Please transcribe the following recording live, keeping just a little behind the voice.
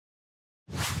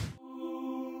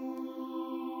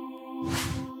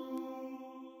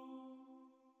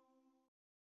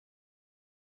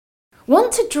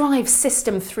Want to drive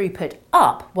system throughput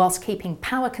up whilst keeping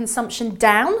power consumption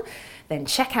down? Then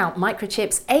check out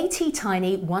Microchip's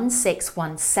ATtiny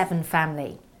 1617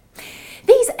 family.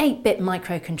 These 8-bit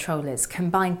microcontrollers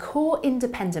combine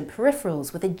core-independent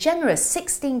peripherals with a generous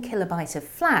 16 kilobyte of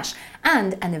flash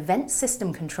and an event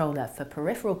system controller for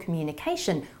peripheral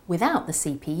communication without the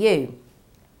CPU.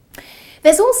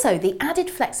 There's also the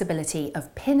added flexibility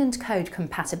of pin and code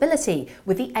compatibility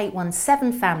with the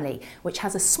 817 family, which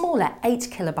has a smaller 8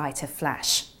 kilobyte of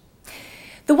flash.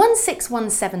 The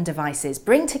 1617 devices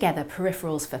bring together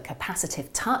peripherals for capacitive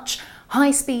touch,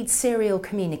 high-speed serial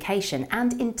communication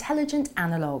and intelligent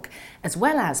analog, as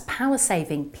well as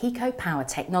power-saving pico power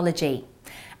technology.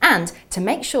 And to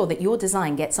make sure that your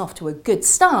design gets off to a good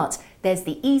start, there's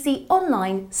the easy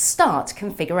online Start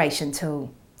configuration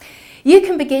tool. You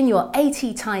can begin your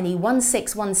ATtiny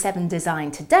 1617 design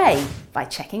today by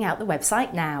checking out the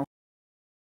website now.